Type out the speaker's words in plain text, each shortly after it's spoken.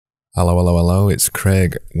Hello, hello, hello, it's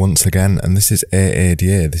Craig once again, and this is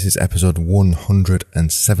AADA. This is episode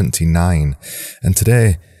 179, and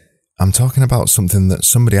today I'm talking about something that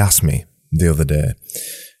somebody asked me the other day.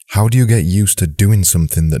 How do you get used to doing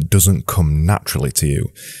something that doesn't come naturally to you?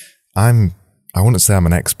 I wouldn't say I'm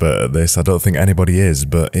an expert at this, I don't think anybody is,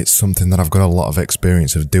 but it's something that I've got a lot of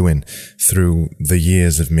experience of doing through the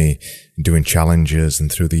years of me doing challenges and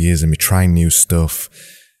through the years of me trying new stuff.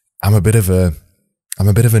 I'm a bit of a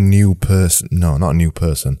new person. No, not a new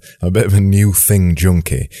person. I'm a bit of a new thing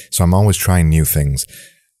junkie. So I'm always trying new things.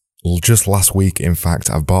 Just last week, in fact,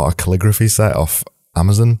 I've bought a calligraphy set off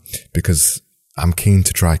Amazon because I'm keen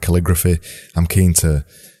to try calligraphy. I'm keen to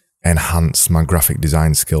enhance my graphic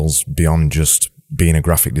design skills beyond just being a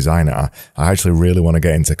graphic designer. I actually really want to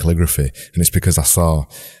get into calligraphy. And it's because I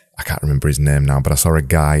can't remember his name now, but I saw a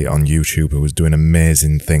guy on YouTube who was doing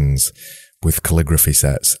amazing things with calligraphy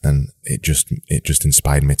sets, and it just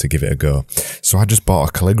inspired me to give it a go. So I just bought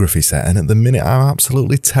a calligraphy set, and at the minute I'm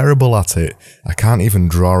absolutely terrible at it. I can't even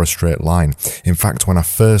draw a straight line. In fact, when I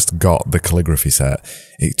first got the calligraphy set,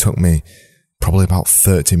 it took me probably about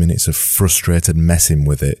 30 minutes of frustrated messing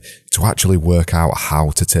with it to actually work out how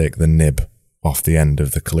to take the nib off the end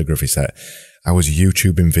of the calligraphy set. I was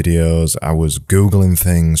YouTubing videos, I was Googling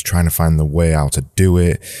things, trying to find the way how to do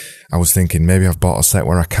it. I was thinking maybe I've bought a set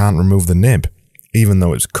where I can't remove the nib. Even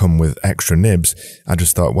though it's come with extra nibs, I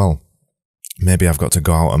just thought, well, maybe I've got to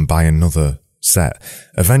go out and buy another set.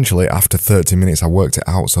 Eventually, after 30 minutes, I worked it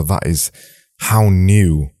out, so that is how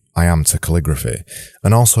new I am to calligraphy.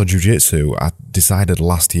 And also jiu-jitsu. I decided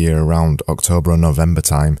last year around October or November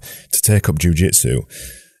time to take up jiu-jitsu.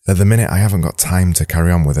 At the minute, I haven't got time to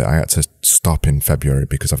carry on with it. I had to stop in February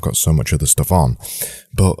because I've got so much other stuff on.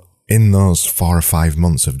 But in those 4 or 5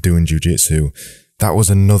 months of doing jiu-jitsu, that was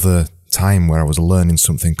another time where I was learning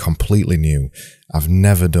something completely new. I've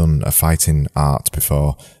never done a fighting art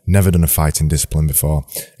before, never done a fighting discipline before.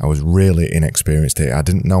 I was really inexperienced in it. I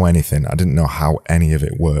didn't know anything. I didn't know how any of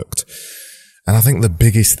it worked. And I think the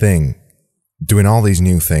biggest thing, doing all these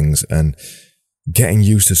new things and getting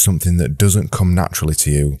used to something that doesn't come naturally to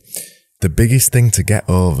you, the biggest thing to get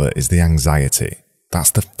over is the anxiety. That's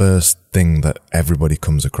the first thing that everybody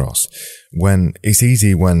comes across. It's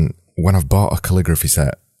easy when I've bought a calligraphy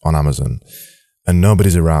set on Amazon and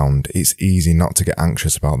nobody's around, it's easy not to get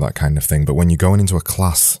anxious about that kind of thing. But when you're going into a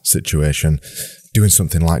class situation, doing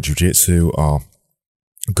something like jiu-jitsu or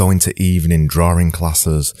going to evening drawing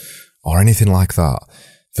classes or anything like that,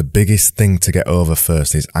 the biggest thing to get over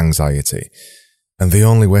first is anxiety. And the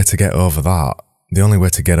only way to get over that, the only way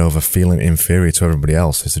to get over feeling inferior to everybody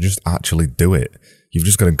else is to just actually do it. You've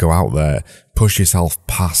just got to go out there, push yourself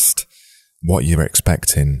past what you're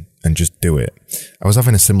expecting and just do it. I was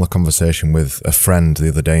having a similar conversation with a friend the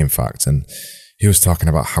other day, in fact, and he was talking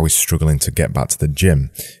about how he's struggling to get back to the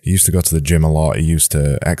gym. He used to go to the gym a lot. He used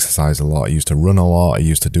to exercise a lot. He used to run a lot. He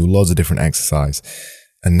used to do loads of different exercise.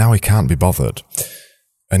 And now he can't be bothered.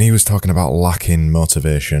 And he was talking about lacking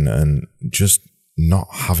motivation and just not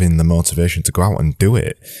having the motivation to go out and do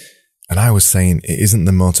it. And I was saying it isn't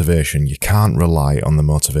the motivation. You can't rely on the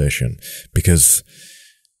motivation, because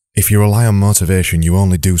if you rely on motivation, you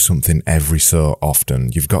only do something every so often.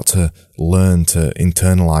 You've got to learn to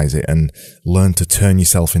internalize it and learn to turn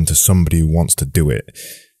yourself into somebody who wants to do it.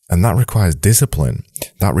 And that requires discipline.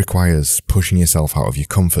 That requires pushing yourself out of your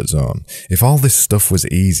comfort zone. If all this stuff was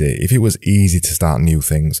easy, if it was easy to start new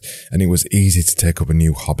things and it was easy to take up a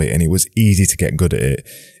new hobby and it was easy to get good at it,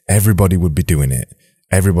 everybody would be doing it.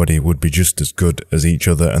 Everybody would be just as good as each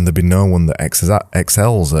other and there'd be no one that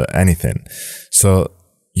excels at anything. So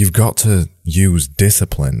you've got to use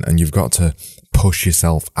discipline and you've got to push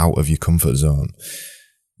yourself out of your comfort zone.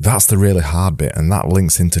 That's the really hard bit, and that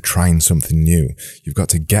links into trying something new. You've got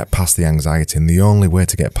to get past the anxiety, and the only way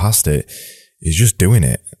to get past it is just doing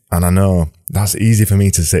it. And I know that's easy for me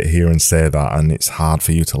to sit here and say that, and it's hard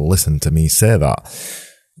for you to listen to me say that.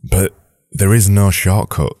 But there is no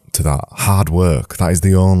shortcut to that. Hard work, that is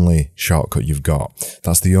the only shortcut you've got.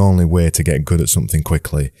 That's the only way to get good at something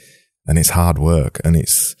quickly, and it's hard work, and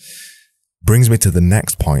it's brings me to the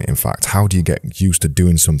next point, in fact. How do you get used to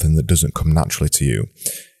doing something that doesn't come naturally to you?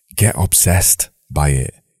 Get obsessed by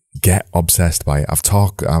it. Get obsessed by it. I've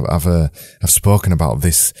spoken about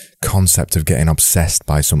this concept of getting obsessed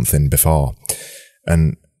by something before.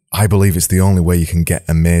 And I believe it's the only way you can get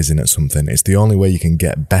amazing at something. It's the only way you can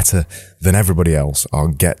get better than everybody else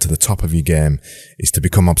or get to the top of your game is to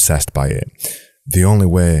become obsessed by it. The only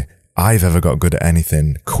way I've ever got good at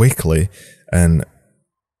anything quickly and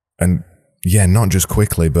yeah, not just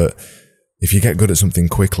quickly, but if you get good at something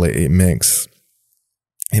quickly, it makes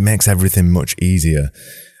everything much easier.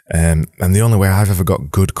 And the only way I've ever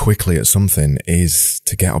got good quickly at something is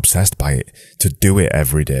to get obsessed by it, to do it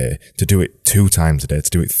every day, to do it 2 times a day, to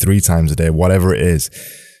do it 3 times a day, whatever it is,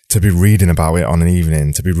 to be reading about it on an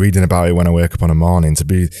evening, to be reading about it when I wake up on a morning, to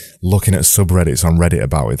be looking at subreddits on Reddit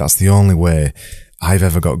about it. That's the only way I've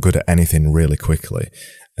ever got good at anything really quickly.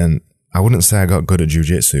 And I wouldn't say I got good at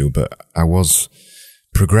jiu-jitsu, but I was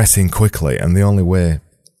progressing quickly, and the only way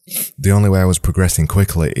I was progressing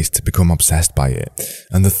quickly is to become obsessed by it.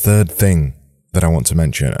 And the third thing that I want to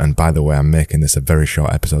mention, and by the way, I'm making this a very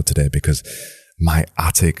short episode today because my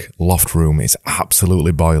attic loft room is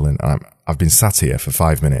absolutely boiling. I've been sat here for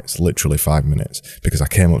 5 minutes, literally 5 minutes, because I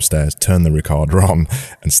came upstairs, turned the recorder on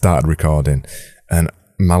and started recording, and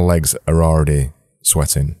my legs are already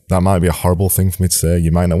sweating. That might be a horrible thing for me to say.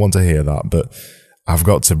 You might not want to hear that, but I've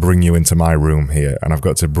got to bring you into my room here, and I've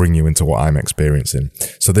got to bring you into what I'm experiencing.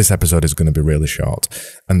 So this episode is going to be really short.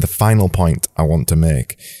 And the final point I want to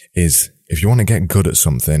make is, if you want to get good at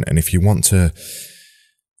something, and if you want to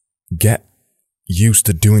get used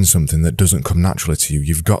to doing something that doesn't come naturally to you,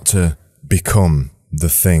 you've got to become the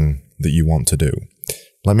thing that you want to do.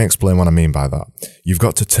 Let me explain what I mean by that. You've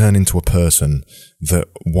got to turn into a person that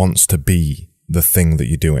wants to be the thing that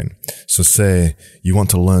you're doing. So say you want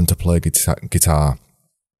to learn to play guitar,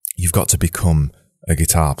 you've got to become a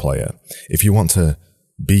guitar player. If you want to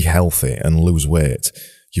be healthy and lose weight,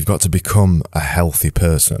 you've got to become a healthy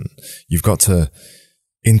person. You've got to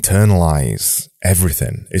internalize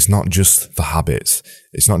everything. It's not just the habits.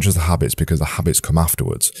 It's not just the habits, because the habits come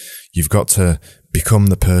afterwards. You've got to become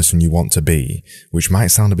the person you want to be, which might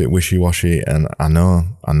sound a bit wishy-washy, and I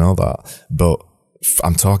know that, but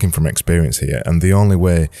I'm talking from experience here, and the only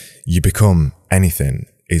way you become anything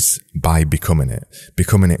is by becoming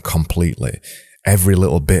it completely. Every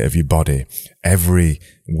little bit of your body, every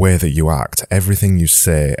way that you act, everything you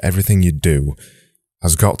say, everything you do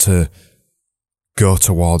has got to go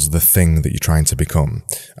towards the thing that you're trying to become.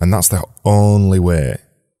 And that's the only way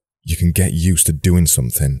you can get used to doing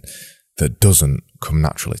something that doesn't come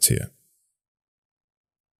naturally to you.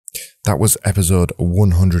 That was episode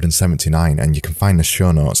 179, and you can find the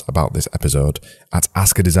show notes about this episode at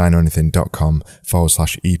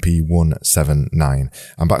askadesigneranything.com/EP179.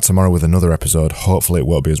 I'm back tomorrow with another episode. Hopefully it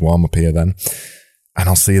won't be as warm up here then. And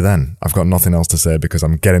I'll see you then. I've got nothing else to say because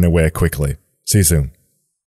I'm getting away quickly. See you soon.